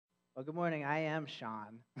Well, good morning. I am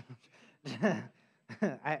Sean.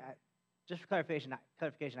 Just for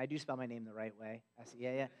clarification, I do spell my name the right way.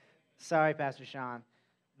 Yeah. Sorry, Pastor Sean.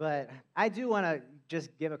 But I do want to just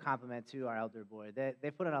give a compliment to our elder board. They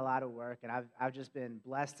put in a lot of work, and I've just been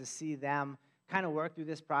blessed to see them kind of work through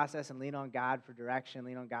this process and lean on God for direction,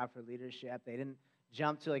 lean on God for leadership. They didn't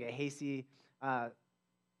jump to like a hasty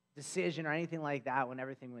decision or anything like that when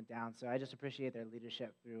everything went down. So I just appreciate their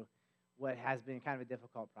leadership through what has been kind of a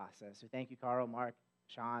difficult process. So thank you, Carl, Mark,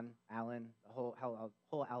 Sean, Alan, the whole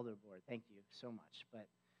elder board. Thank you so much. But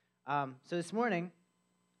so this morning,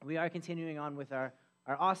 we are continuing on with our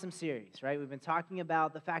awesome series, right? We've been talking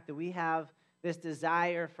about the fact that we have this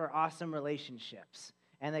desire for awesome relationships.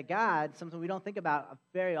 And that God, something we don't think about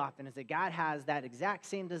very often, is that God has that exact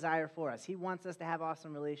same desire for us. He wants us to have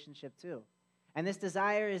awesome relationship too. And this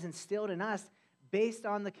desire is instilled in us based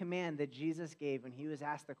on the command that Jesus gave when he was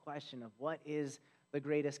asked the question of what is the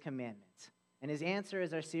greatest commandment. And his answer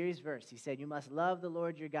is our series verse. He said, you must love the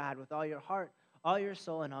Lord your God with all your heart, all your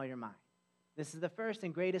soul, and all your mind. This is the first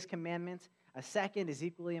and greatest commandment. A second is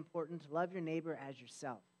equally important. Love your neighbor as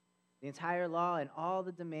yourself. The entire law and all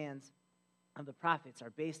the demands of the prophets are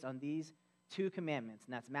based on these two commandments,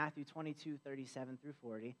 and that's Matthew 22, 37 through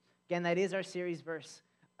 40. Again, that is our series verse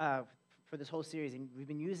for this whole series, and we've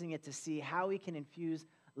been using it to see how we can infuse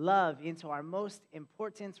love into our most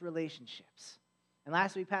important relationships. And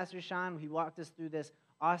last week, Pastor Sean, he walked us through this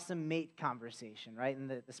awesome mate conversation, right? And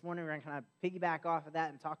this morning, we're going to kind of piggyback off of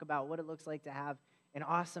that and talk about what it looks like to have an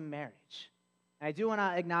awesome marriage. And I do want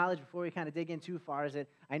to acknowledge, before we kind of dig in too far, is that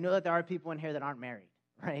I know that there are people in here that aren't married,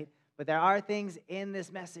 right? But there are things in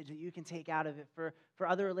this message that you can take out of it for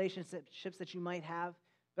other relationships that you might have.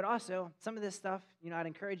 But also, some of this stuff, I'd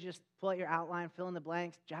encourage you to just pull out your outline, fill in the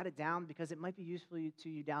blanks, jot it down, because it might be useful to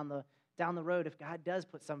you down the road if God does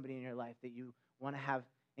put somebody in your life that you want to have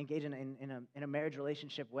engage in a marriage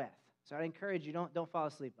relationship with. So I'd encourage you, don't fall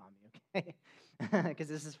asleep on me, okay? Because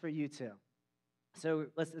this is for you too. So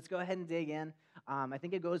let's go ahead and dig in. I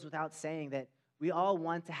think it goes without saying that we all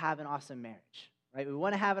want to have an awesome marriage, right? We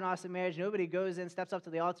want to have an awesome marriage. Nobody goes in, steps up to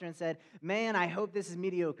the altar and said, man, I hope this is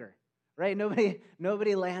mediocre. Right?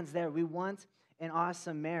 Nobody lands there. We want an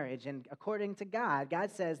awesome marriage. And according to God,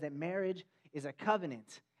 God says that marriage is a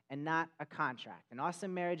covenant and not a contract. An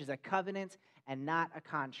awesome marriage is a covenant and not a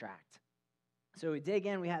contract. So we dig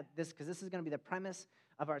in. We have this because this is going to be the premise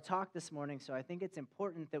of our talk this morning. So I think it's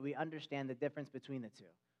important that we understand the difference between the two.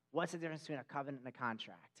 What's the difference between a covenant and a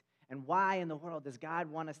contract? And why in the world does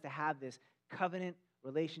God want us to have this covenant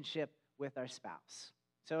relationship with our spouse?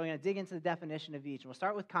 So we're going to dig into the definition of each. And we'll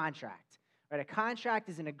start with contract. Right, a contract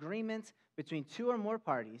is an agreement between two or more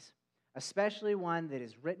parties, especially one that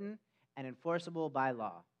is written and enforceable by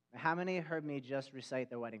law. Now, how many heard me just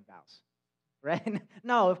recite their wedding vows? Right?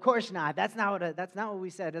 No, of course not. That's not what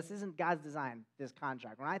we said. This isn't God's design, this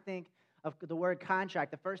contract. When I think of the word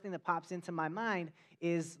contract, the first thing that pops into my mind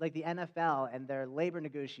is like the NFL and their labor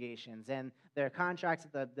negotiations and their contracts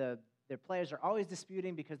that their players are always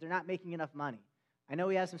disputing because they're not making enough money. I know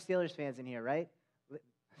we have some Steelers fans in here, right?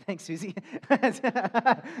 Thanks, Susie. We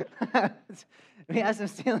have some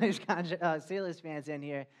Steelers fans in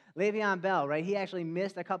here. Le'Veon Bell, right? He actually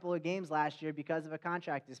missed a couple of games last year because of a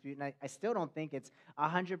contract dispute, and I still don't think it's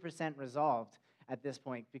 100% resolved at this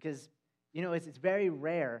point because, it's very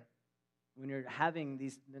rare when they're having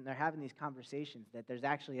these conversations that there's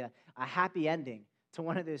actually a happy ending to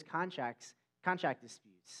one of those contract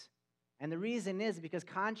disputes. And the reason is because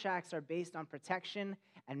contracts are based on protection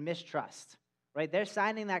and mistrust, right? They're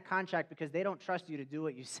signing that contract because they don't trust you to do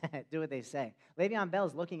what you said, do what they say. Le'Veon Bell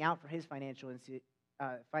is looking out for his financial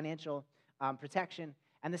protection,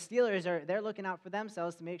 and the Steelers they're looking out for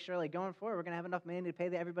themselves to make sure, like going forward, we're going to have enough money to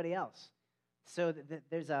pay everybody else. So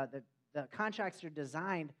the contracts are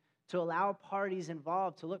designed to allow parties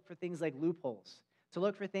involved to look for things like loopholes, to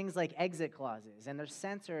look for things like exit clauses, and they're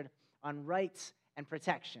centered on rights and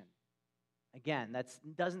protection. Again, that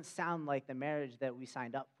doesn't sound like the marriage that we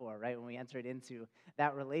signed up for, right, when we entered into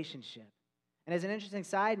that relationship. And as an interesting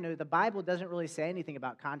side note, the Bible doesn't really say anything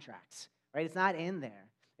about contracts, right? It's not in there.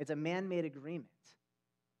 It's a man-made agreement.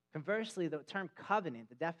 Conversely, the term covenant,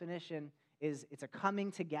 the definition is it's a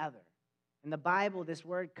coming together. In the Bible, this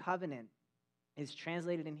word covenant is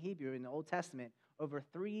translated in Hebrew in the Old Testament over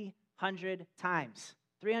 300 times.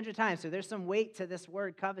 300 times. So there's some weight to this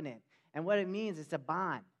word covenant. And what it means is a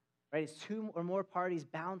bond. Right? It's two or more parties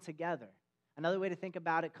bound together. Another way to think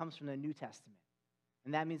about it comes from the New Testament.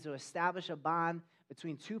 And that means to establish a bond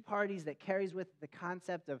between two parties that carries with the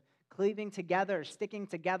concept of cleaving together or sticking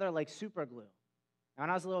together like super glue. Now,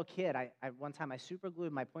 when I was a little kid, one time I super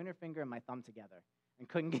glued my pointer finger and my thumb together. and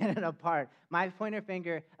couldn't get it apart. My pointer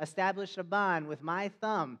finger established a bond with my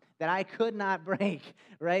thumb that I could not break,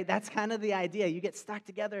 right? That's kind of the idea. You get stuck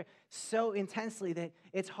together so intensely that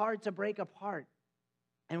it's hard to break apart.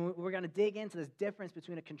 And we're going to dig into this difference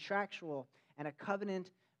between a contractual and a covenant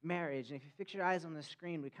marriage. And if you fix your eyes on the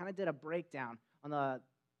screen, we kind of did a breakdown on the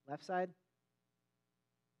left side.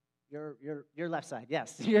 Your left side,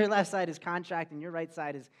 yes. Your left side is contract and your right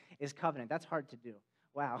side is covenant. That's hard to do.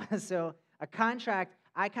 Wow. So a contract,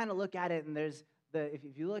 I kind of look at it, and if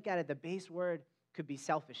you look at it, the base word could be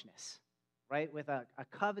selfishness, right? With a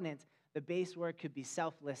covenant, the base word could be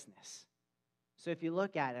selflessness. So if you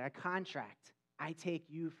look at it, a contract, I take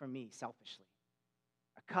you from me selfishly.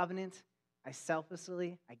 A covenant, I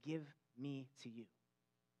give me to you.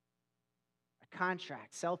 A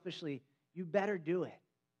contract, selfishly, you better do it.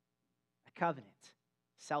 A covenant,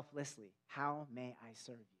 selflessly, how may I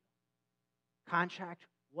serve you? Contract,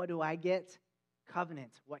 what do I get?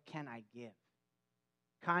 Covenant, what can I give?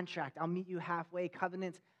 Contract, I'll meet you halfway.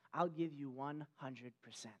 Covenant, I'll give you 100%.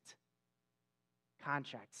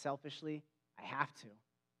 Contract, selfishly, I have to.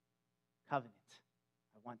 Covenant,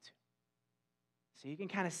 I want to. So you can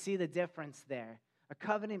kind of see the difference there. A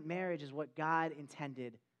covenant marriage is what God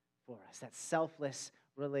intended for us, that selfless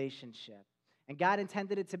relationship. And God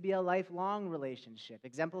intended it to be a lifelong relationship,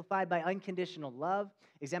 exemplified by unconditional love,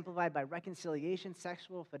 exemplified by reconciliation,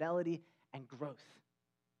 sexual fidelity, and growth.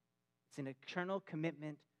 It's an eternal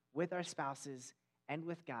commitment with our spouses and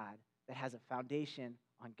with God that has a foundation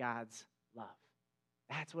on God's love.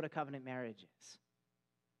 That's what a covenant marriage is.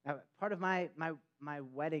 Now, part of my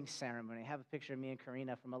wedding ceremony, I have a picture of me and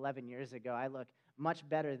Karina from 11 years ago. I look much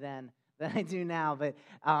better then than I do now, but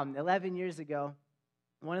 11 years ago,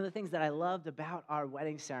 one of the things that I loved about our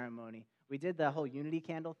wedding ceremony, we did the whole unity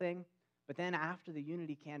candle thing, but then after the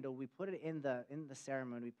unity candle, we put it in the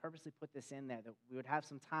ceremony. We purposely put this in there, that we would have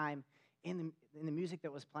some time in the music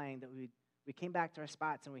that was playing, that we came back to our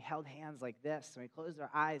spots and we held hands like this, and we closed our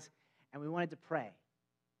eyes, and we wanted to pray,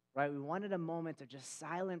 right? We wanted a moment of just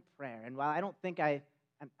silent prayer. And while I don't think I'm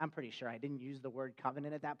pretty sure I didn't use the word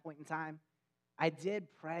covenant at that point in time, I did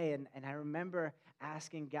pray, and I remember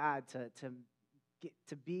asking God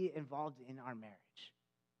to be involved in our marriage,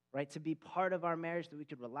 right? To be part of our marriage, that we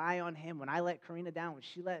could rely on him. When I let Karina down, when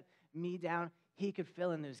she let me down, he could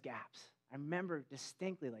fill in those gaps. I remember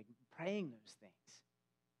distinctly praying those things.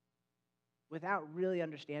 Without really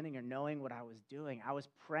understanding or knowing what I was doing, I was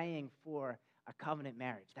praying for a covenant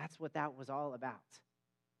marriage. That's what that was all about.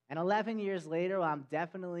 And 11 years later, while I'm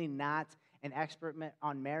definitely not an expert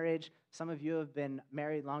on marriage, some of you have been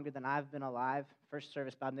married longer than I've been alive. First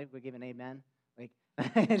service, Bob Nick would give an amen.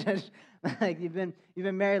 You've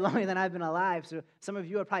been married longer than I've been alive, so some of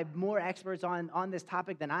you are probably more experts on this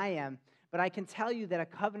topic than I am, but I can tell you that a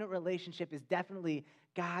covenant relationship is definitely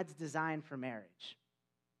God's design for marriage.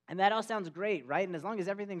 And that all sounds great, right? And as long as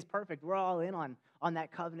everything's perfect, we're all in on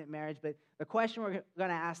that covenant marriage. But the question we're going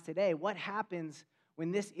to ask today, what happens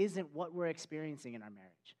when this isn't what we're experiencing in our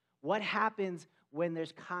marriage? What happens when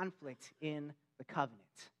there's conflict in the covenant?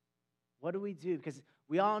 What do we do? Because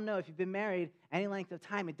we all know if you've been married any length of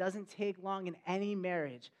time, it doesn't take long in any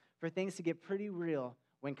marriage for things to get pretty real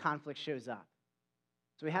when conflict shows up.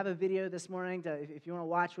 So we have a video this morning. If you want to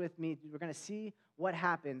watch with me, we're going to see what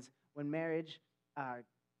happens when marriage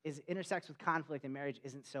intersects with conflict and marriage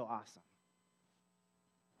isn't so awesome.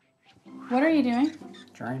 What are you doing?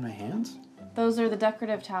 Drying my hands? Those are the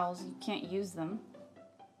decorative towels. You can't use them.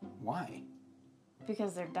 Why?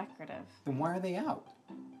 Because they're decorative. Then why are they out?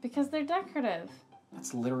 Because they're decorative.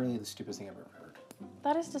 That's literally the stupidest thing I've ever heard.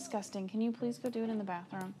 That is disgusting. Can you please go do it in the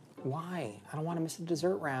bathroom? Why? I don't want to miss the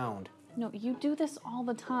dessert round. No, you do this all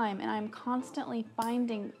the time, and I'm constantly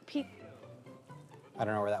finding I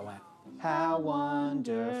don't know where that went. How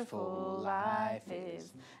wonderful life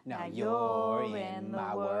is. Now you're in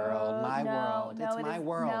my world, my world. It's my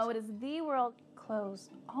world. No, it is the world. Close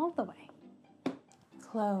all the way.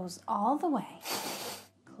 Close all the way.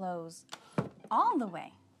 Close all the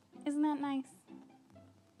way. Isn't that nice?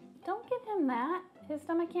 Don't give him that. His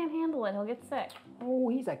stomach can't handle it. He'll get sick. Oh,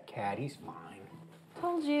 he's a cat. He's fine.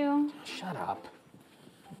 Told you. Shut up.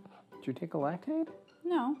 Did you take a Lactaid?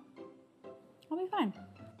 No. I'll be fine.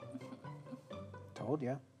 Told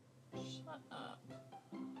ya. Shut up.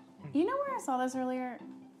 You know where I saw this earlier?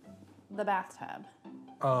 The bathtub.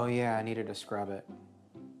 Oh, yeah, I needed to scrub it.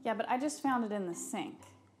 Yeah, but I just found it in the sink.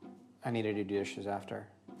 I needed to do dishes after.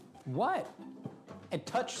 What? It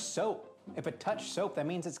touched soap. If it touched soap, that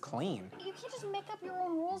means it's clean. You can't just make up your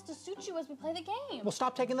own rules to suit you as we play the game. Well,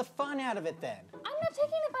 stop taking the fun out of it then. I'm not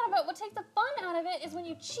taking the fun out of it. What takes the fun out of it is when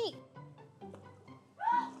you cheat.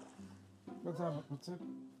 What's up? What's up?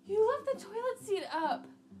 You left the toilet seat up.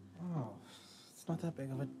 Oh, it's not that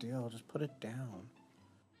big of a deal. Just put it down.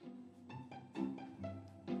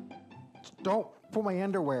 Don't pull my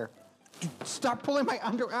underwear. Stop pulling my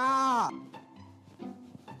underwear. Ah!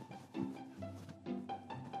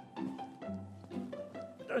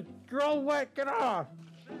 You're all wet. Get off.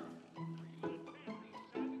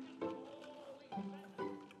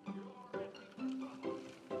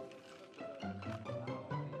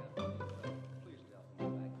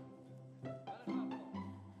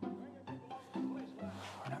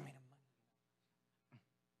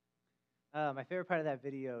 My favorite part of that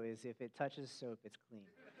video is if it touches soap, it's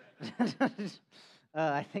clean.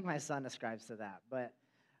 I think my son ascribes to that. But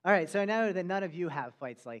all right, so I know that none of you have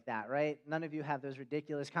fights like that, right? None of you have those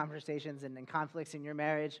ridiculous conversations and conflicts in your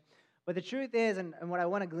marriage. But the truth is, and what I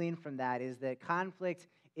want to glean from that is that conflict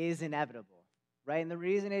is inevitable, right? And the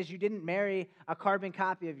reason is you didn't marry a carbon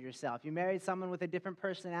copy of yourself. You married someone with a different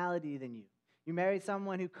personality than you. You married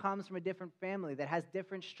someone who comes from a different family that has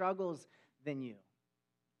different struggles than you.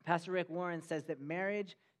 Pastor Rick Warren says that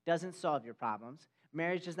marriage doesn't solve your problems.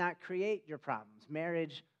 Marriage does not create your problems.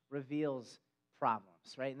 Marriage reveals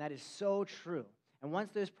problems, right? And that is so true. And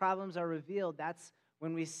once those problems are revealed, that's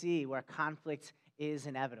when we see where conflict is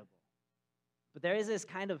inevitable. But there is this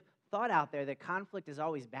kind of thought out there that conflict is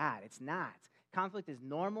always bad. It's not. Conflict is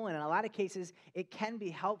normal, and in a lot of cases, it can be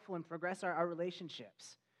helpful and progress our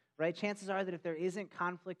relationships, right? Chances are that if there isn't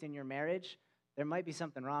conflict in your marriage, there might be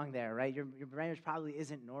something wrong there, right? Your marriage probably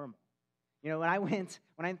isn't normal. You know, Karina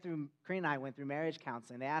and I went through marriage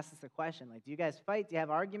counseling, they asked us the question, like, do you guys fight? Do you have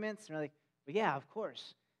arguments? And we're like, well, yeah, of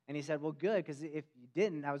course. And he said, well, good, because if you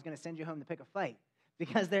didn't, I was going to send you home to pick a fight.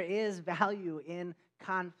 Because there is value in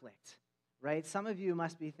conflict, right? Some of you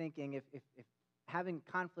must be thinking, if having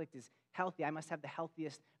conflict is healthy, I must have the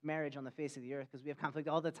healthiest marriage on the face of the earth because we have conflict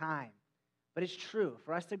all the time. But it's true.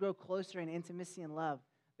 For us to grow closer in intimacy and love,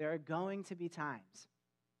 there are going to be times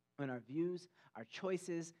when our views, our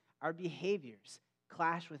choices, our behaviors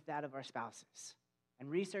clash with that of our spouses. And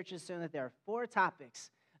research has shown that there are 4 topics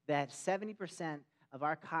that 70% of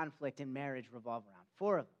our conflict in marriage revolve around.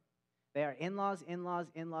 4 of them. They are in-laws, in-laws,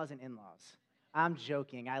 in-laws, and in-laws. I'm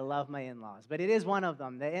joking. I love my in-laws. But it is one of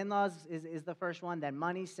them. The in-laws is the first one, then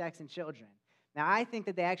money, sex, and children. Now, I think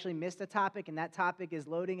that they actually missed a topic, and that topic is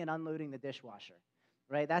loading and unloading the dishwasher.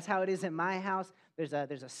 Right? That's how it is in my house. There's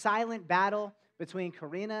a silent battle between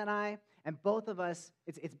Karina and I, and both of us,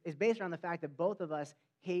 it's based around the fact that both of us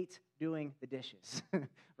hate doing the dishes,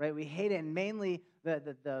 right? We hate it, and mainly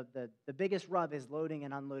the biggest rub is loading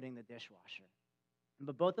and unloading the dishwasher.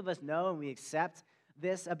 But both of us know and we accept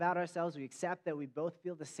this about ourselves. We accept that we both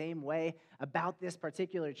feel the same way about this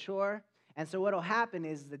particular chore. And so what will happen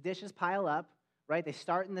is the dishes pile up, right? They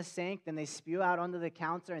start in the sink, then they spew out onto the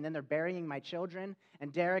counter, and then they're burying my children,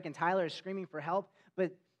 and Derek and Tyler are screaming for help.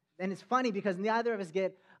 And it's funny because neither of us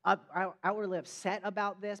get outwardly upset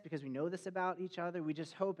about this because we know this about each other. We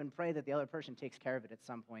just hope and pray that the other person takes care of it at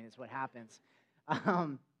some point is what happens.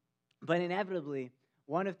 But inevitably,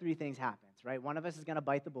 one of 3 things happens, right? One of us is going to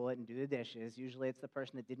bite the bullet and do the dishes. Usually it's the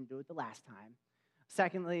person that didn't do it the last time.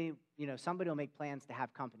 Secondly, somebody will make plans to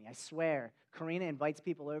have company. I swear, Karina invites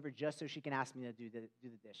people over just so she can ask me to do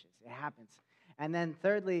the dishes. It happens. And then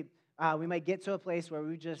thirdly, we might get to a place where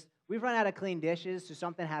we've run out of clean dishes, so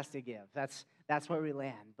something has to give. That's where we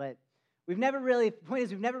land. But the point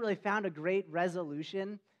is we've never really found a great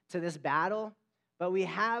resolution to this battle, but we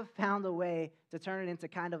have found a way to turn it into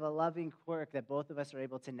kind of a loving quirk that both of us are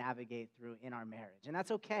able to navigate through in our marriage. And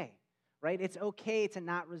that's okay, right? It's okay to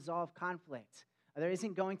not resolve conflict. There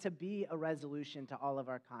isn't going to be a resolution to all of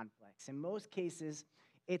our conflicts. In most cases,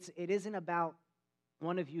 it isn't about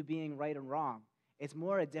one of you being right or wrong. It's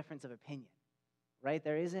more a difference of opinion, right?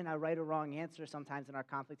 There isn't a right or wrong answer sometimes in our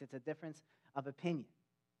conflict. It's a difference of opinion.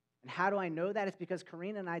 And how do I know that? It's because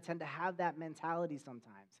Karina and I tend to have that mentality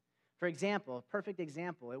sometimes. For example, a perfect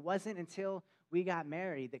example, it wasn't until we got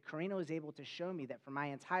married that Karina was able to show me that for my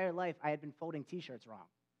entire life, I had been folding T-shirts wrong.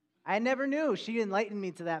 I never knew. She enlightened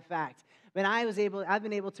me to that fact. But I've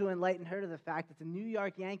been able to enlighten her to the fact that the New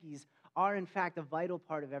York Yankees are, in fact, a vital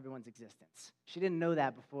part of everyone's existence. She didn't know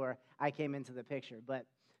that before I came into the picture. But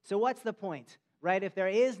so what's the point, right? If there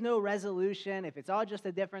is no resolution, if it's all just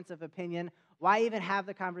a difference of opinion, why even have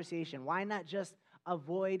the conversation? Why not just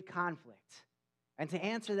avoid conflict? And to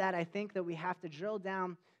answer that, I think that we have to drill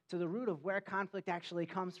down to the root of where conflict actually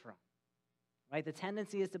comes from, right? The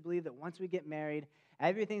tendency is to believe that once we get married,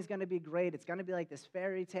 everything's going to be great. It's going to be like this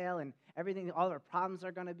fairy tale, and all our problems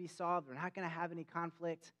are going to be solved. We're not going to have any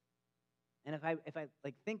conflict. And if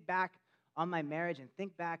I think back on my marriage and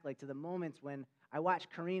think back to the moments when I watched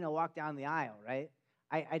Karina walk down the aisle, right?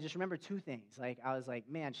 I just remember two things. Like, I was like,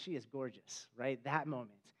 man, she is gorgeous, right? That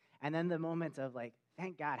moment. And then the moment of like,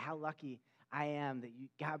 thank God, how lucky I am that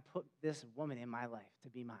God put this woman in my life to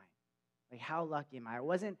be mine. Like, how lucky am I? I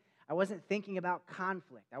wasn't thinking about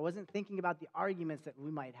conflict. I wasn't thinking about the arguments that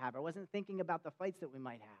we might have. I wasn't thinking about the fights that we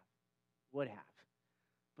would have.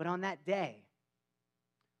 But on that day,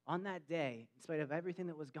 in spite of everything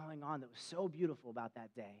that was going on that was so beautiful about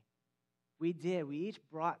that day, we each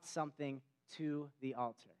brought something to the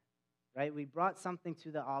altar, right? We brought something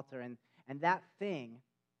to the altar, and that thing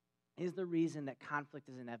is the reason that conflict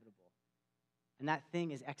is inevitable. And that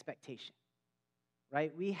thing is expectation,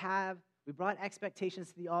 right? We brought expectations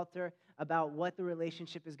to the altar about what the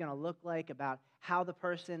relationship is going to look like, about how the other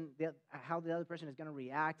person is going to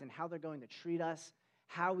react and how they're going to treat us,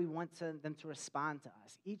 how we want them to respond to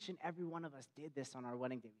us. Each and every one of us did this on our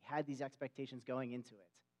wedding day. We had these expectations going into it.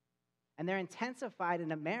 And they're intensified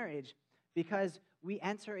in a marriage because we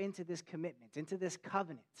enter into this commitment, into this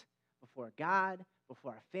covenant before God,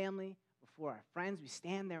 before our family, before our friends. We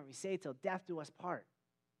stand there and we say, till death do us part.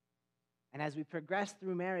 And as we progress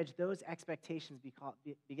through marriage, those expectations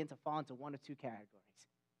begin to fall into one of two categories,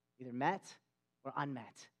 either met or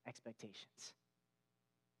unmet expectations.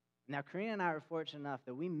 Now, Karina and I were fortunate enough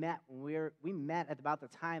that we met at about the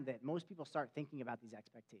time that most people start thinking about these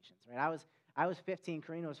expectations, right? I was 15,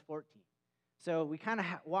 Karina was 14. So we kind of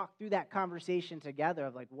walked through that conversation together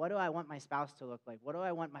of like, what do I want my spouse to look like? What do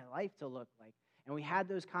I want my life to look like? And we had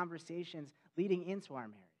those conversations leading into our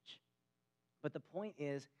marriage. But the point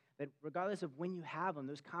is that regardless of when you have them,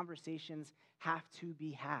 those conversations have to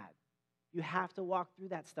be had. You have to walk through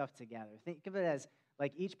that stuff together. Think of it as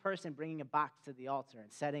like each person bringing a box to the altar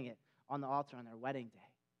and setting it on the altar on their wedding day.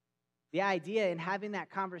 The idea in having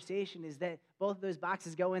that conversation is that both of those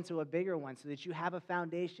boxes go into a bigger one so that you have a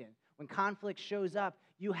foundation. When conflict shows up,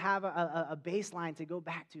 you have a baseline to go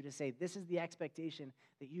back to say, this is the expectation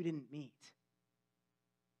that you didn't meet.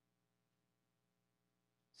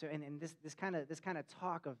 So, and this kind of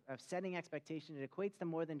talk of setting expectations, it equates to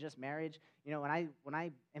more than just marriage. You know, when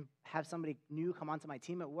I have somebody new come onto my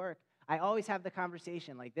team at work, I always have the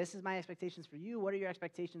conversation like, this is my expectations for you. What are your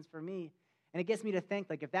expectations for me? And it gets me to think,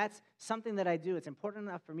 like, if that's something that I do, it's important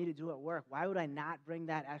enough for me to do at work, why would I not bring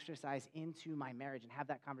that exercise into my marriage and have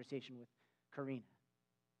that conversation with Karina?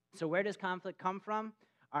 So where does conflict come from?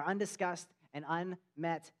 Our undiscussed and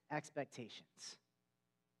unmet expectations.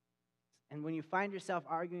 And when you find yourself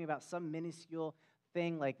arguing about some minuscule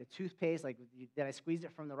thing like the toothpaste, like that I squeezed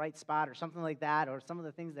it from the right spot or something like that, or some of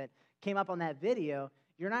the things that came up on that video,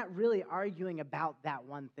 you're not really arguing about that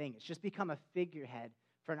one thing. It's just become a figurehead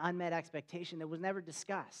for an unmet expectation that was never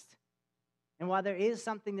discussed. And while there is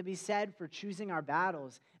something to be said for choosing our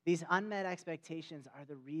battles, these unmet expectations are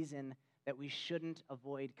the reason that we shouldn't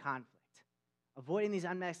avoid conflict. Avoiding these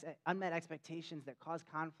unmet expectations that cause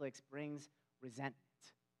conflicts brings resentment.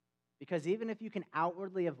 Because even if you can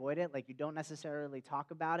outwardly avoid it, like you don't necessarily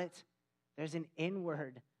talk about it, there's an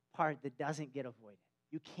inward part that doesn't get avoided.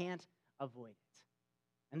 You can't avoid it.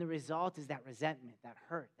 And the result is that resentment, that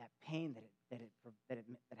hurt, that pain that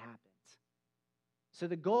happens. So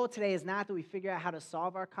the goal today is not that we figure out how to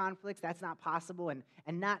solve our conflicts. That's not possible and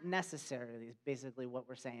not necessarily is basically what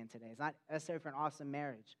we're saying today. It's not necessary for an awesome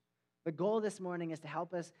marriage. The goal this morning is to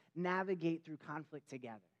help us navigate through conflict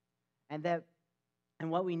together. And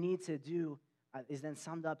what we need to do is then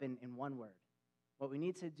summed up in one word. What we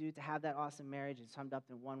need to do to have that awesome marriage is summed up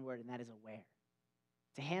in one word, and that is aware.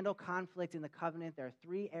 To handle conflict in the covenant, there are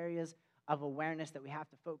 3 areas of awareness that we have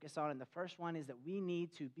to focus on. And the first one is that we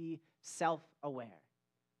need to be self-aware.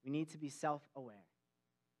 We need to be self-aware.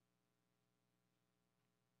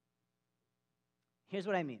 Here's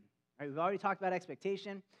what I mean. All right, we've already talked about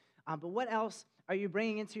expectation, but what else are you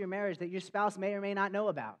bringing into your marriage that your spouse may or may not know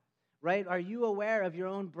about? Right? Are you aware of your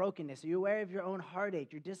own brokenness? Are you aware of your own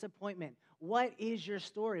heartache, your disappointment? What is your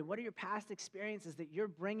story? What are your past experiences that you're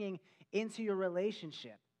bringing into your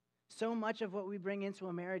relationship? So much of what we bring into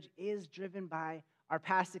a marriage is driven by our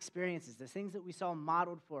past experiences, the things that we saw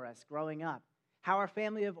modeled for us growing up, how our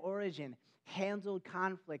family of origin handled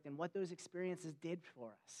conflict and what those experiences did for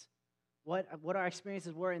us, what our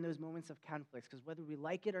experiences were in those moments of conflict, because whether we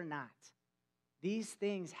like it or not, these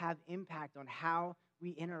things have impact on how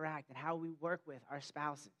we interact and how we work with our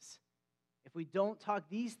spouses. If we don't talk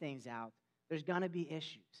these things out, there's going to be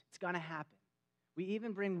issues. It's going to happen. We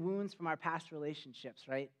even bring wounds from our past relationships,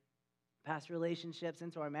 right? Past relationships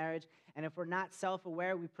into our marriage. And if we're not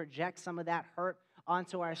self-aware, we project some of that hurt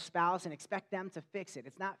onto our spouse and expect them to fix it.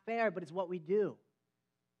 It's not fair, but it's what we do.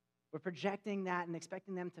 We're projecting that and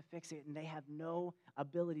expecting them to fix it, and they have no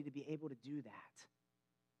ability to be able to do that.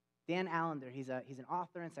 Dan Allender, he's an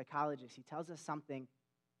author and psychologist. He tells us something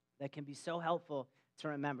that can be so helpful to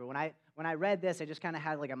remember. When I read this, I just kind of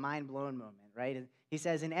had like a mind-blown moment, right? He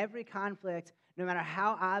says, in every conflict, no matter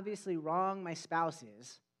how obviously wrong my spouse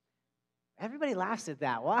is, everybody laughs at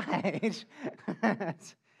that. Why?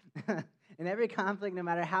 In every conflict, no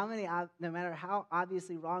matter how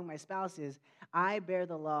obviously wrong my spouse is, I bear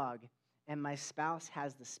the log, and my spouse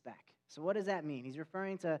has the speck. So what does that mean? He's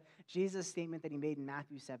referring to Jesus' statement that he made in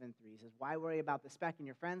Matthew 7:3. He says, why worry about the speck in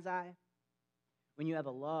your friend's eye when you have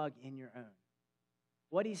a log in your own?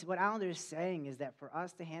 What Allender is saying is that for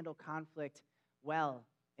us to handle conflict well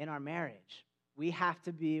in our marriage, we have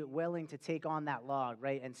to be willing to take on that log,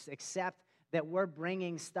 right, and accept that we're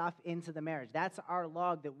bringing stuff into the marriage. That's our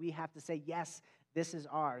log that we have to say, yes, this is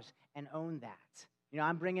ours, and own that. You know,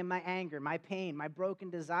 I'm bringing my anger, my pain, my broken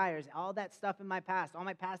desires, all that stuff in my past, all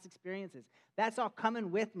my past experiences. That's all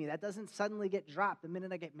coming with me. That doesn't suddenly get dropped the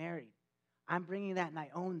minute I get married. I'm bringing that, and I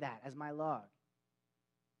own that as my log.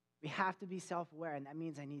 We have to be self-aware, and that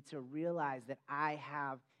means I need to realize that I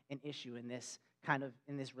have an issue in this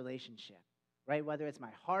relationship, right? Whether it's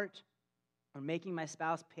my heart or making my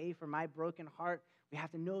spouse pay for my broken heart, we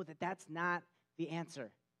have to know that that's not the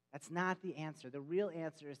answer. That's not the answer. The real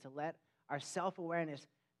answer is to let our self-awareness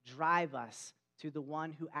drive us to the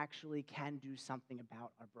one who actually can do something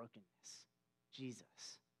about our brokenness,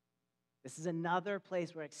 Jesus. This is another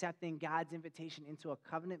place where accepting God's invitation into a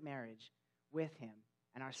covenant marriage with him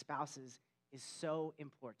and our spouses is so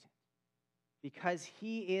important, because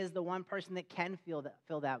he is the one person that can fill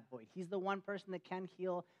that void. He's the one person that can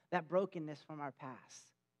heal that brokenness from our past.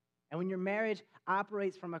 And when your marriage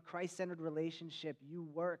operates from a Christ-centered relationship, you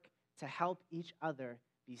work to help each other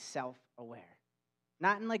be self-aware.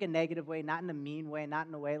 Not in like a negative way, not in a mean way, not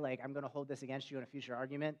in a way like I'm going to hold this against you in a future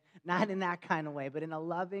argument, not in that kind of way, but in a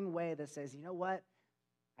loving way that says, you know what?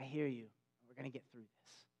 I hear you, and we're going to get through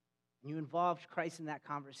this. And you involved Christ in that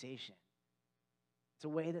conversation. It's a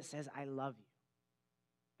way that says, I love you.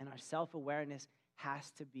 And our self-awareness has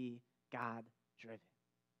to be God-driven.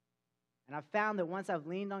 And I've found that once I've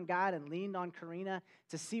leaned on God and leaned on Karina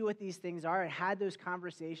to see what these things are and had those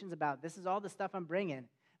conversations about, this is all the stuff I'm bringing.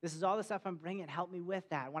 This is all the stuff I'm bringing. Help me with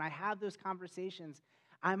that. When I have those conversations,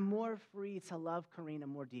 I'm more free to love Karina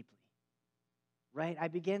more deeply. Right? I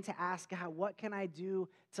begin to ask God, what can I do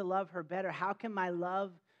to love her better? How can my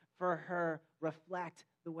love for her reflect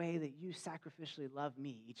the way that you sacrificially love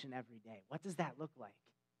me each and every day? What does that look like?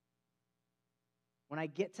 When I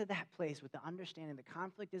get to that place with the understanding the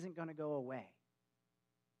conflict isn't going to go away,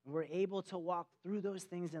 and we're able to walk through those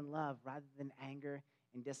things in love rather than anger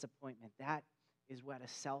and disappointment, that is what a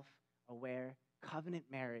self-aware covenant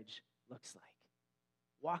marriage looks like.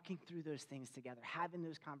 Walking through those things together, having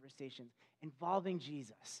those conversations, involving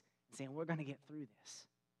Jesus, and saying, we're going to get through this.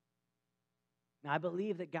 Now, I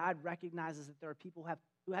believe that God recognizes that there are people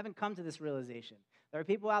who haven't come to this realization. There are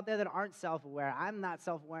people out there that aren't self-aware. I'm not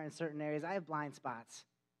self-aware in certain areas. I have blind spots.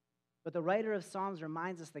 But the writer of Psalms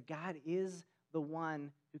reminds us that God is the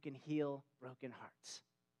one who can heal broken hearts.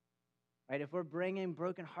 Right? If we're bringing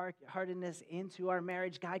brokenheartedness into our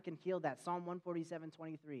marriage, God can heal that. Psalm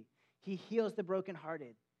 147:23. He heals the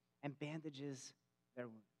brokenhearted and bandages their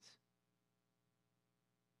wounds.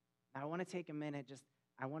 Now, I want to take a minute,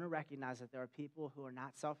 I want to recognize that there are people who are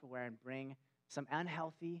not self-aware and bring some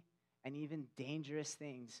unhealthy and even dangerous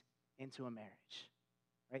things into a marriage,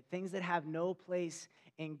 right? Things that have no place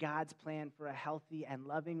in God's plan for a healthy and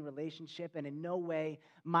loving relationship, and in no way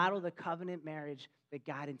model the covenant marriage that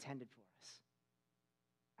God intended for us.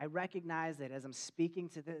 I recognize that as I'm speaking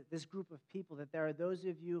to this group of people, that there are those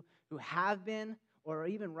of you who have been, or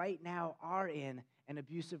even right now are in, an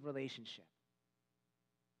abusive relationship.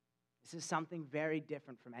 This is something very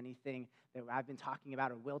different from anything that I've been talking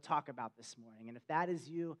about or will talk about this morning. And if that is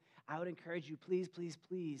you, I would encourage you, please, please,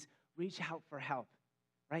 please reach out for help,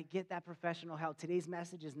 right? Get that professional help. Today's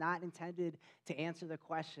message is not intended to answer the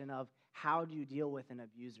question of how do you deal with an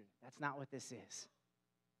abuser. That's not what this is.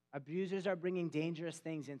 Abusers are bringing dangerous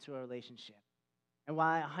things into a relationship. And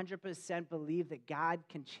while I 100% believe that God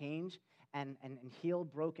can change and heal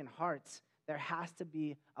broken hearts, there has to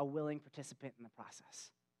be a willing participant in the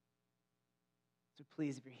process. So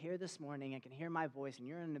please, if you're here this morning and can hear my voice and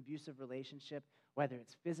you're in an abusive relationship, whether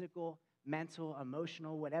it's physical, mental,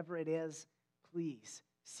 emotional, whatever it is, please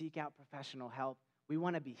seek out professional help. We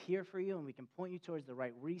want to be here for you, and we can point you towards the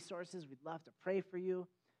right resources. We'd love to pray for you.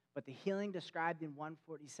 But the healing described in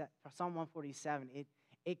Psalm 147,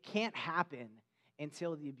 it can't happen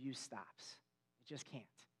until the abuse stops. It just can't.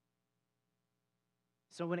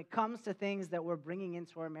 So when it comes to things that we're bringing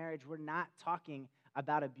into our marriage, we're not talking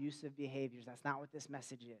about abusive behaviors. That's not what this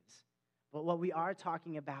message is. But what we are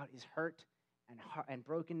talking about is hurt and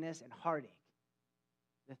brokenness and heartache.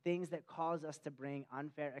 The things that cause us to bring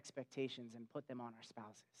unfair expectations and put them on our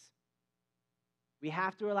spouses. We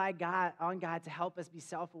have to rely on God to help us be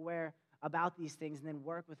self-aware about these things and then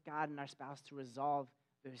work with God and our spouse to resolve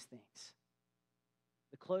those things.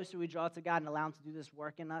 The closer we draw to God and allow Him to do this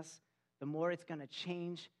work in us, the more it's going to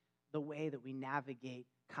change the way that we navigate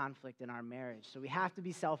conflict in our marriage. So we have to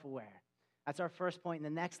be self-aware. That's our first point. And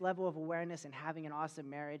the next level of awareness in having an awesome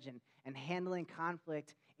marriage and handling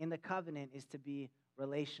conflict in the covenant is to be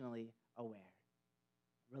relationally aware.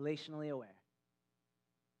 Relationally aware.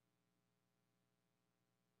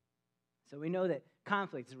 So we know that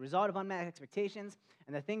conflict is a result of unmet expectations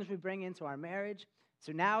and the things we bring into our marriage.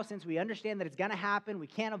 So now, since we understand that it's going to happen, we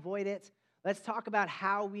can't avoid it, let's talk about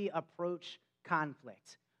how we approach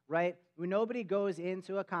conflict, right? Nobody goes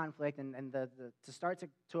into a conflict and to start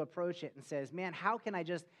to approach it and says, man, how can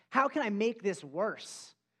I make this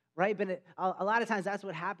worse, right? But a lot of times that's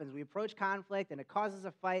what happens. We approach conflict and it causes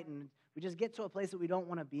a fight and we just get to a place that we don't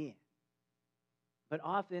want to be in. But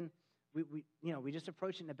often, we just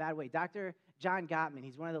approach it in a bad way. Dr. John Gottman,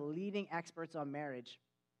 he's one of the leading experts on marriage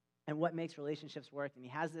and what makes relationships work. And he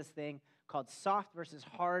has this thing called soft versus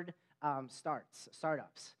hard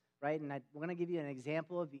startups, right? And we're going to give you an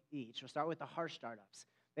example of each. We'll start with the harsh startups.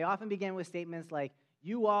 They often begin with statements like,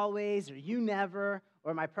 you always, or you never,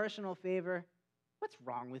 or my personal favor. What's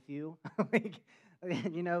wrong with you?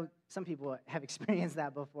 Some people have experienced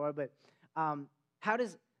that before, but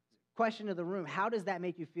question to the room, how does that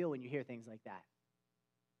make you feel when you hear things like that?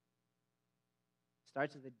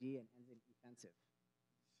 Starts with a D and ends in defensive.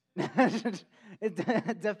 It's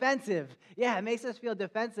defensive. Yeah, it makes us feel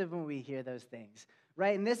defensive when we hear those things,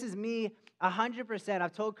 right? And this is me 100%.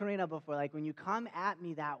 I've told Karina before, like, when you come at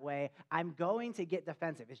me that way, I'm going to get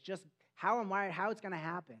defensive. It's just how I'm wired, how it's going to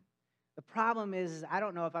happen. The problem is I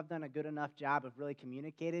don't know if I've done a good enough job of really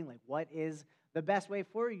communicating, like, what is the best way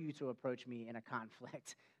for you to approach me in a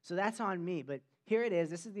conflict. So that's on me. But here it is.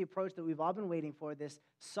 This is the approach that we've all been waiting for, this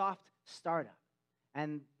soft startup.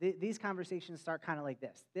 And these conversations start kind of like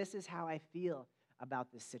this. This is how I feel about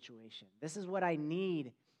this situation. This is what I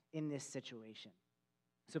need in this situation.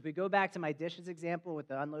 So if we go back to my dishes example with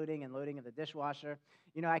the unloading and loading of the dishwasher,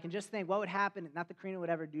 I can just think what would happen, not that Karina would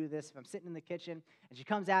ever do this, if I'm sitting in the kitchen and she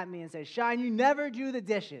comes at me and says, Shine, you never do the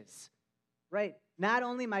dishes, right? Not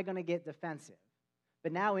only am I going to get defensive,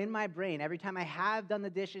 but now in my brain, every time I have done the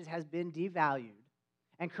dishes has been devalued.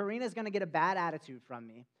 And Karina's going to get a bad attitude from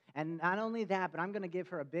me. And not only that, but I'm going to give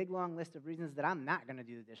her a big, long list of reasons that I'm not going to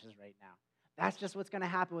do the dishes right now. That's just what's going to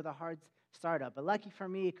happen with a hard startup. But lucky for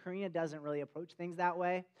me, Karina doesn't really approach things that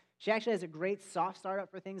way. She actually has a great soft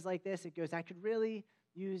startup for things like this. It goes, I could really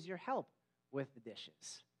use your help with the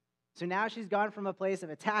dishes. So now she's gone from a place of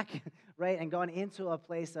attack, right, and gone into a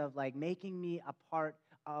place of, like, making me a part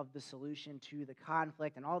of the solution to the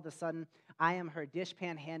conflict. And all of a sudden, I am her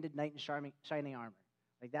dishpan-handed knight in shining armor.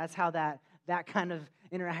 Like, that's how that kind of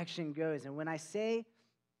interaction goes. And when I say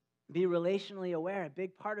be relationally aware, a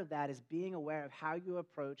big part of that is being aware of how you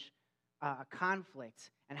approach a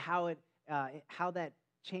conflict and how that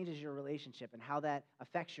changes your relationship and how that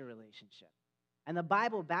affects your relationship. And the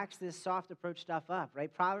Bible backs this soft approach stuff up,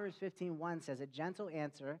 right? Proverbs 15:1 says, a gentle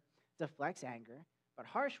answer deflects anger, but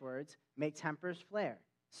harsh words make tempers flare.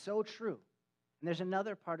 So true. And there's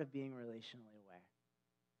another part of being relationally aware.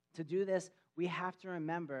 To do this, we have to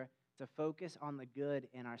remember to focus on the good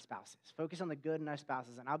in our spouses. Focus on the good in our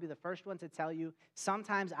spouses. And I'll be the first one to tell you,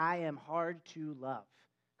 sometimes I am hard to love.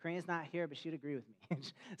 Karina's not here, but she'd agree with me.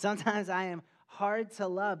 Sometimes I am hard to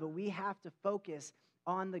love, but we have to focus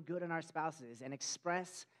on the good in our spouses and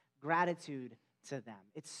express gratitude to them.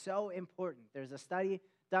 It's so important. There's a study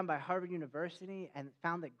done by Harvard University and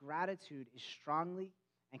found that gratitude is strongly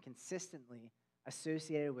and consistently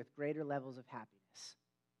associated with greater levels of happiness.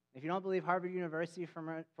 If you don't believe Harvard University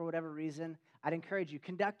for whatever reason, I'd encourage you,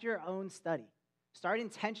 conduct your own study. Start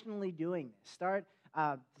intentionally doing this. Start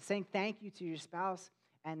saying thank you to your spouse.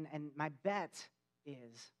 And my bet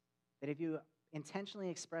is that if you intentionally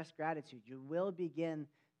express gratitude, you will begin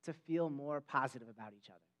to feel more positive about each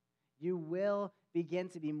other. You will begin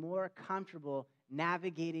to be more comfortable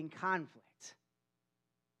navigating conflict.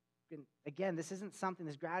 Again, this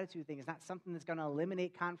gratitude thing is not something that's going to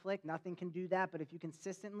eliminate conflict. Nothing can do that. But if you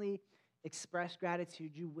consistently express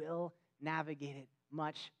gratitude, you will navigate it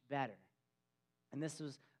much better. And this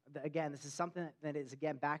is something that is,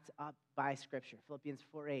 again, backed up by Scripture. Philippians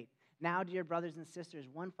 4:8. Now, dear brothers and sisters,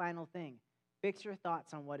 one final thing. Fix your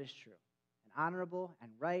thoughts on what is true and honorable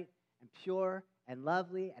and right and pure and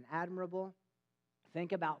lovely and admirable.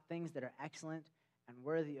 Think about things that are excellent and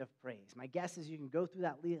worthy of praise. My guess is you can go through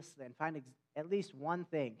that list and find at least one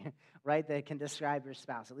thing, right, that can describe your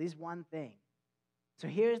spouse, at least one thing. So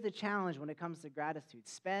here's the challenge when it comes to gratitude.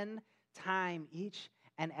 Spend time each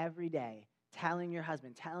and every day telling your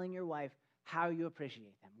husband, telling your wife how you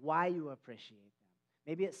appreciate them, why you appreciate them.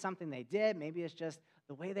 Maybe it's something they did. Maybe it's just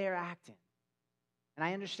the way they are acting. And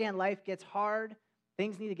I understand life gets hard.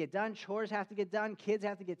 Things need to get done. Chores have to get done. Kids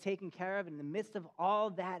have to get taken care of. In the midst of all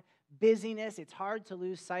that busyness, it's hard to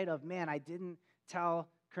lose sight of, man, I didn't tell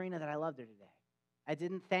Karina that I loved her today. I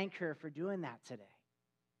didn't thank her for doing that today.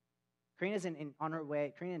 Karina's on her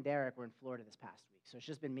way. Karina and Derek were in Florida this past week. So it's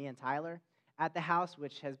just been me and Tyler at the house,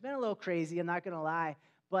 which has been a little crazy, I'm not going to lie.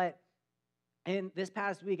 But in this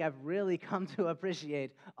past week, I've really come to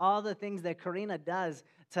appreciate all the things that Karina does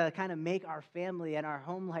to kind of make our family and our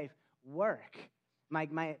home life work.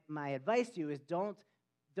 My advice to you is don't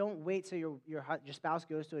wait till your spouse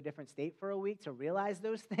goes to a different state for a week to realize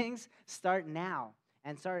those things. Start now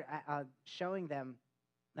and start showing them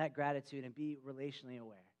that gratitude and be relationally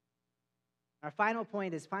aware. Our final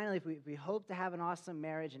point is, finally, if we hope to have an awesome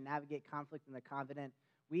marriage and navigate conflict in the confident,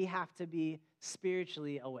 we have to be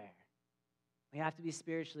spiritually aware. We have to be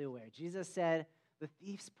spiritually aware. Jesus said the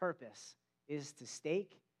thief's purpose is to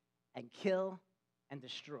stake and kill and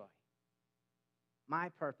destroy. My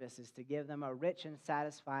purpose is to give them a rich and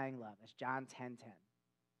satisfying love. That's John 10:10.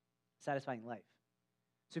 Satisfying life.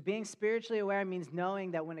 So being spiritually aware means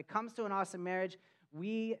knowing that when it comes to an awesome marriage,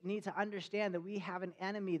 we need to understand that we have an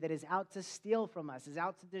enemy that is out to steal from us, is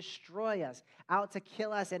out to destroy us, out to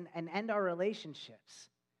kill us and end our relationships.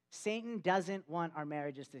 Satan doesn't want our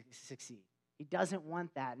marriages to succeed. He doesn't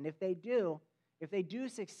want that. And if they do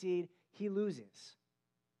succeed, he loses.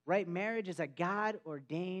 Right? Marriage is a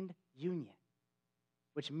God-ordained union,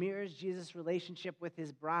 which mirrors Jesus' relationship with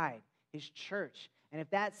his bride, his church. And if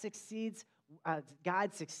that succeeds,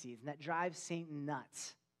 God succeeds, and that drives Satan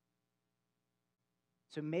nuts.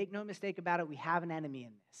 So make no mistake about it, we have an enemy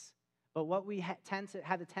in this. But what we tend to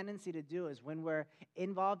have the tendency to do is when we're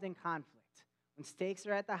involved in conflict, when stakes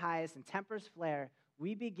are at the highest and tempers flare,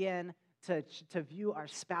 we begin to view our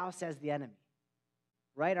spouse as the enemy,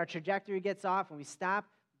 right? Our trajectory gets off and we stop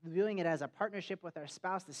viewing it as a partnership with our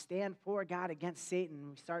spouse to stand for God against Satan, and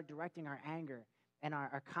we start directing our anger and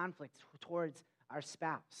our conflict towards our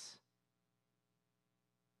spouse.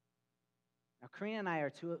 Now, Karina and I are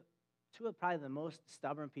two of probably the most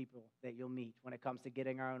stubborn people that you'll meet when it comes to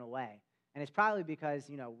getting our own way. And it's probably because,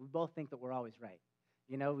 we both think that we're always right.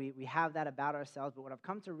 We have that about ourselves, but what I've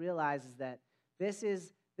come to realize is that this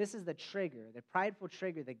is the trigger, the prideful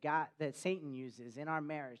trigger that Satan uses in our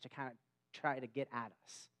marriage to kind of try to get at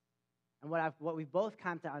us. And what we've both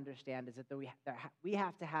come to understand is that we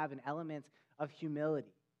have to have an element of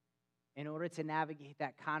humility in order to navigate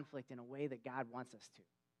that conflict in a way that God wants us to.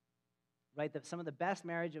 Right? Some of the best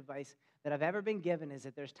marriage advice that I've ever been given is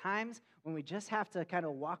that there's times when we just have to kind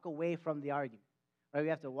of walk away from the argument. Right? We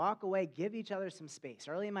have to walk away, give each other some space.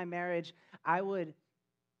 Early in my marriage, I would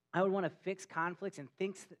want to fix conflicts and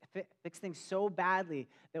fix things so badly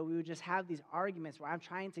that we would just have these arguments where I'm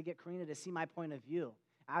trying to get Karina to see my point of view.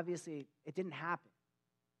 Obviously, it didn't happen.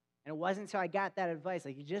 And it wasn't until I got that advice,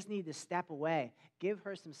 you just need to step away, give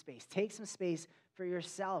her some space, take some space for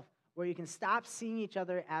yourself, where you can stop seeing each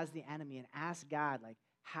other as the enemy and ask God,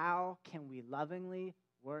 how can we lovingly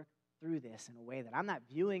work through this in a way that I'm not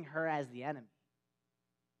viewing her as the enemy?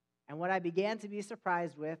 And what I began to be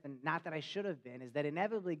surprised with, and not that I should have been, is that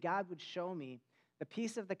inevitably God would show me the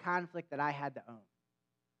piece of the conflict that I had to own.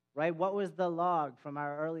 Right? What was the log from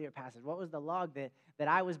our earlier passage? What was the log that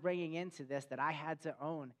I was bringing into this that I had to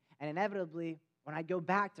own? And inevitably, when I go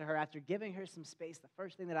back to her after giving her some space, the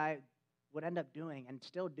first thing that I would end up doing and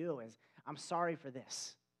still do is, I'm sorry for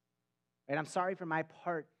this. Right? I'm sorry for my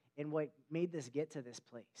part in what made this get to this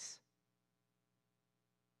place.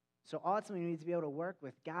 So ultimately, we need to be able to work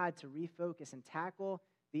with God to refocus and tackle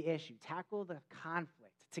the issue, tackle the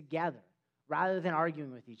conflict together rather than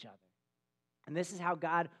arguing with each other. And this is how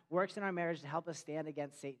God works in our marriage to help us stand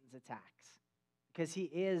against Satan's attacks. Because he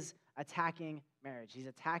is attacking marriage. He's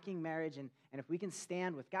attacking marriage, and if we can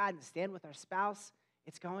stand with God and stand with our spouse,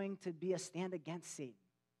 it's going to be a stand against Satan.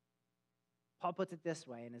 Paul puts it this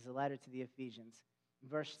way in his letter to the Ephesians. In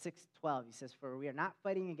verse 6:12, he says, "For we are not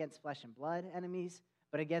fighting against flesh and blood enemies,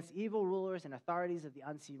 but against evil rulers and authorities of the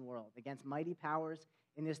unseen world, against mighty powers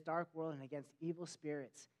in this dark world, and against evil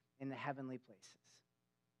spirits in the heavenly places."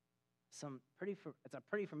 It's a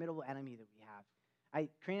pretty formidable enemy that we have.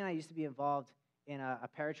 Karina and I used to be involved in a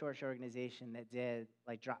parachurch organization that did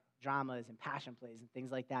like dramas and passion plays and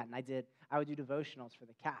things like that. And I would do devotionals for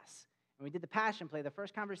the cast. And we did the passion play. The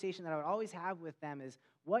first conversation that I would always have with them is,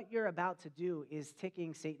 what you're about to do is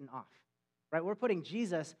ticking Satan off, right? We're putting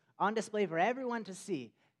Jesus on display for everyone to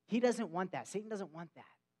see. He doesn't want that. Satan doesn't want that.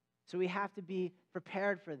 So we have to be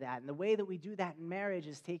prepared for that. And the way that we do that in marriage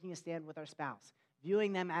is taking a stand with our spouse,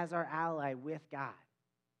 viewing them as our ally with God.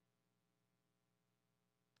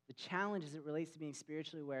 The challenge as it relates to being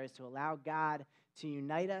spiritually aware is to allow God to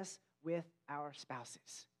unite us with our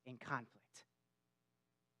spouses in conflict.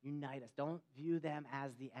 Unite us. Don't view them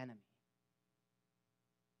as the enemy.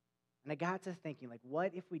 And I got to thinking, like,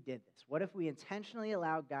 what if we did this? What if we intentionally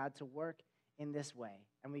allowed God to work in this way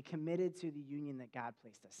and we committed to the union that God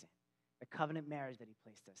placed us in, the covenant marriage that he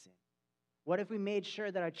placed us in? What if we made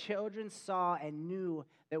sure that our children saw and knew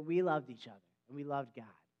that we loved each other and we loved God?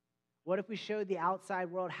 What if we showed the outside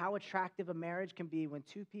world how attractive a marriage can be when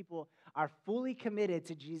two people are fully committed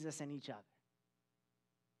to Jesus and each other?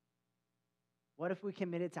 What if we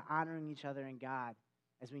committed to honoring each other and God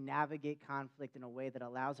as we navigate conflict in a way that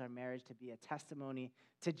allows our marriage to be a testimony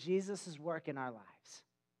to Jesus' work in our lives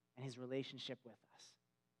and his relationship with us?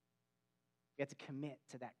 We have to commit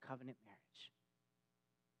to that covenant marriage.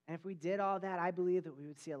 And if we did all that, I believe that we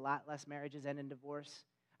would see a lot less marriages end in divorce.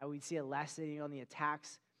 We'd see a lessening on the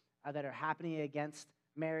attacks that are happening against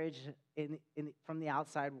marriage from the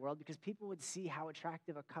outside world, because people would see how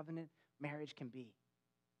attractive a covenant marriage can be.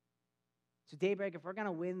 So Daybreak, if we're going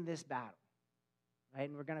to win this battle, right,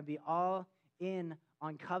 and we're going to be all in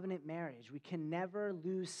on covenant marriage, we can never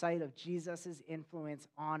lose sight of Jesus' influence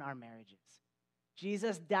on our marriages.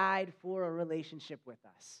 Jesus died for a relationship with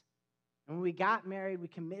us. And when we got married, we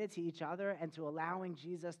committed to each other and to allowing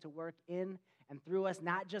Jesus to work in and through us,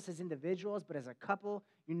 not just as individuals, but as a couple,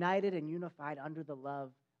 united and unified under the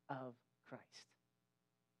love of Christ.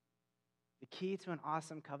 The key to an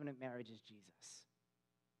awesome covenant marriage is Jesus.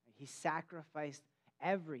 He sacrificed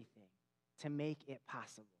everything to make it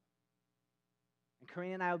possible. And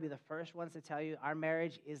Karina and I will be the first ones to tell you our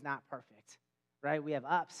marriage is not perfect, right? We have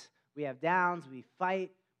ups, we have downs, we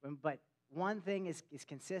fight, but one thing is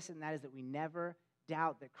consistent, and that is that we never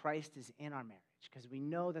doubt that Christ is in our marriage, because we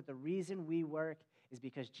know that the reason we work is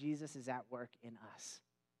because Jesus is at work in us.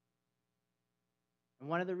 And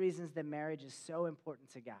one of the reasons that marriage is so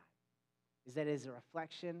important to God is that it is a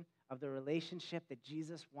reflection of the relationship that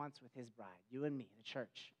Jesus wants with his bride, you and me, the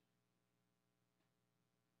church.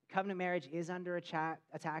 Covenant marriage is under attack,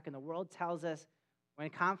 and the world tells us when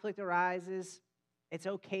conflict arises, it's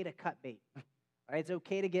okay to cut bait. Right? It's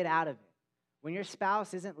okay to get out of it. When your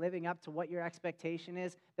spouse isn't living up to what your expectation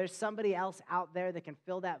is, there's somebody else out there that can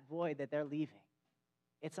fill that void that they're leaving.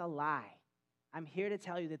 It's a lie. I'm here to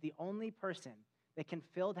tell you that the only person that can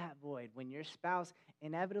fill that void when your spouse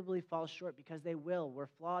inevitably falls short, because they will. We're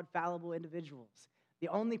flawed, fallible individuals. The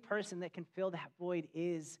only person that can fill that void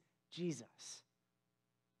is Jesus.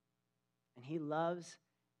 And he loves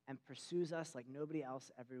and pursues us like nobody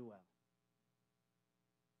else ever will.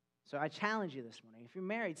 So I challenge you this morning. If you're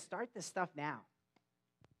married, start this stuff now.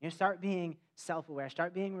 Start being self-aware.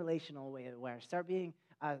 Start being relationally aware. Start being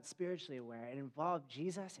spiritually aware, and involve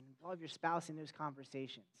Jesus and involve your spouse in those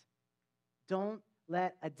conversations. Don't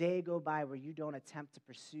let a day go by where you don't attempt to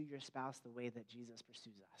pursue your spouse the way that Jesus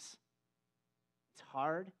pursues us. It's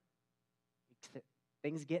hard.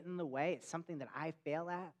 Things get in the way. It's something that I fail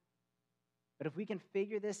at. But if we can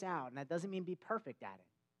figure this out, and that doesn't mean be perfect at it,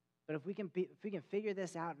 but if we can figure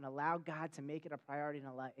this out and allow God to make it a priority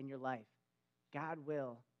in your life, God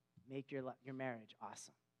will make your marriage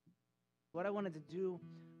awesome. What I wanted to do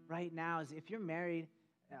right now is, if you're married,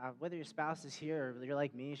 whether your spouse is here or you're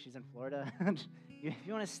like me, she's in Florida, if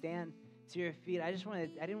you want to stand to your feet, I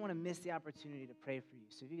didn't want to miss the opportunity to pray for you.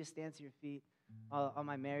 So if you can stand to your feet, all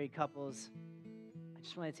my married couples, I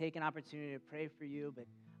just want to take an opportunity to pray for you, but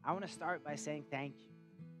I want to start by saying thank you.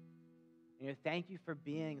 Thank you for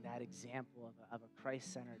being that example of a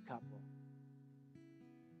Christ-centered couple.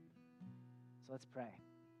 So let's pray.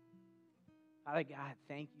 Father God,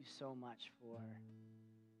 thank you so much for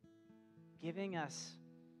giving us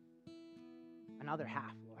another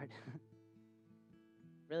half, Lord.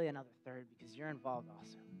 Really another third, because you're involved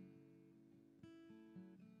also.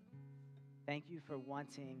 Thank you for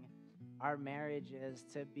wanting our marriages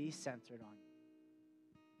to be centered on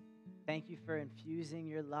you. Thank you for infusing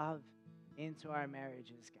your love into our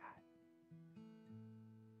marriages, God.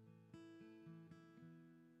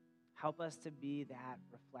 Help us to be that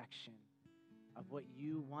reflection of what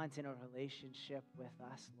you want in a relationship with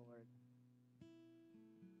us, Lord.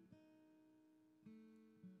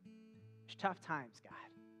 There's tough times, God.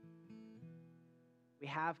 We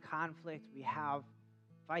have conflict. We have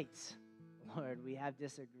fights, Lord. We have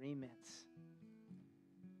disagreements.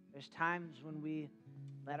 There's times when we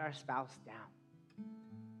let our spouse down.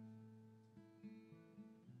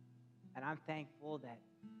 And I'm thankful that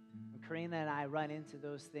when Karina and I run into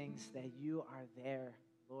those things, that you are there,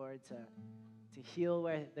 Lord, to heal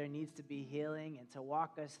where there needs to be healing and to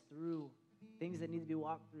walk us through things that need to be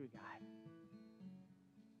walked through, God.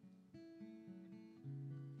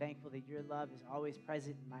 Thankful that your love is always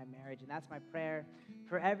present in my marriage. And that's my prayer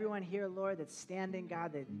for everyone here, Lord, that's standing,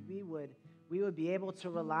 God, that we would be able to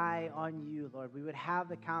rely on you, Lord. We would have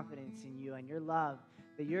the confidence in you and your love,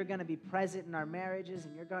 that you're going to be present in our marriages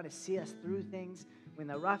and you're going to see us through things when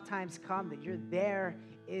the rough times come, that you're there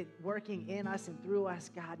working in us and through us,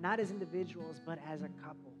 God, not as individuals, but as a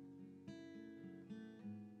couple.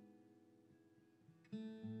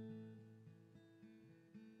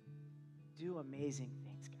 Do amazing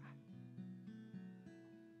things, God.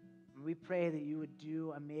 And we pray that you would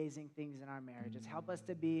do amazing things in our marriages. Help us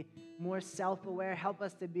to be more self-aware. Help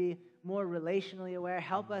us to be more relationally aware.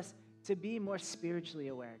 Help us to be more spiritually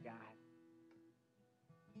aware, God.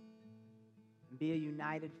 And be a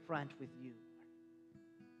united front with you, Lord.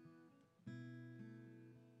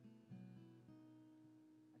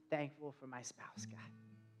 I'm thankful for my spouse, God.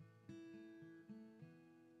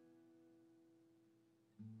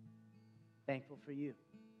 Thankful for you.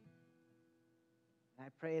 And I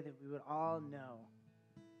pray that we would all know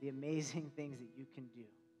the amazing things that you can do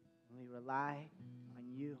when we rely on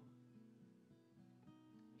you.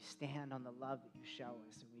 We stand on the love that you show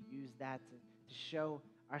us, and we use that to show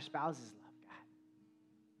our spouses love, God.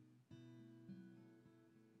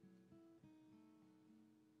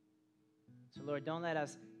 So, Lord, don't let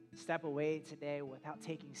us step away today without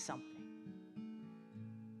taking something.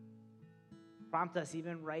 Prompt us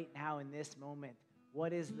even right now in this moment.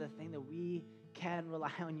 What is the thing that we can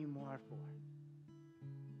rely on you more for?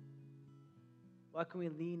 What can we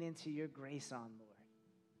lean into your grace on, Lord?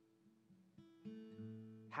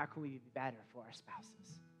 How can we be better for our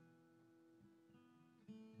spouses?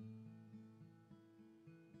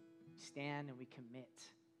 We stand and we commit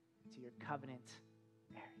to your covenant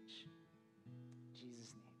marriage. In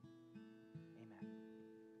Jesus' name.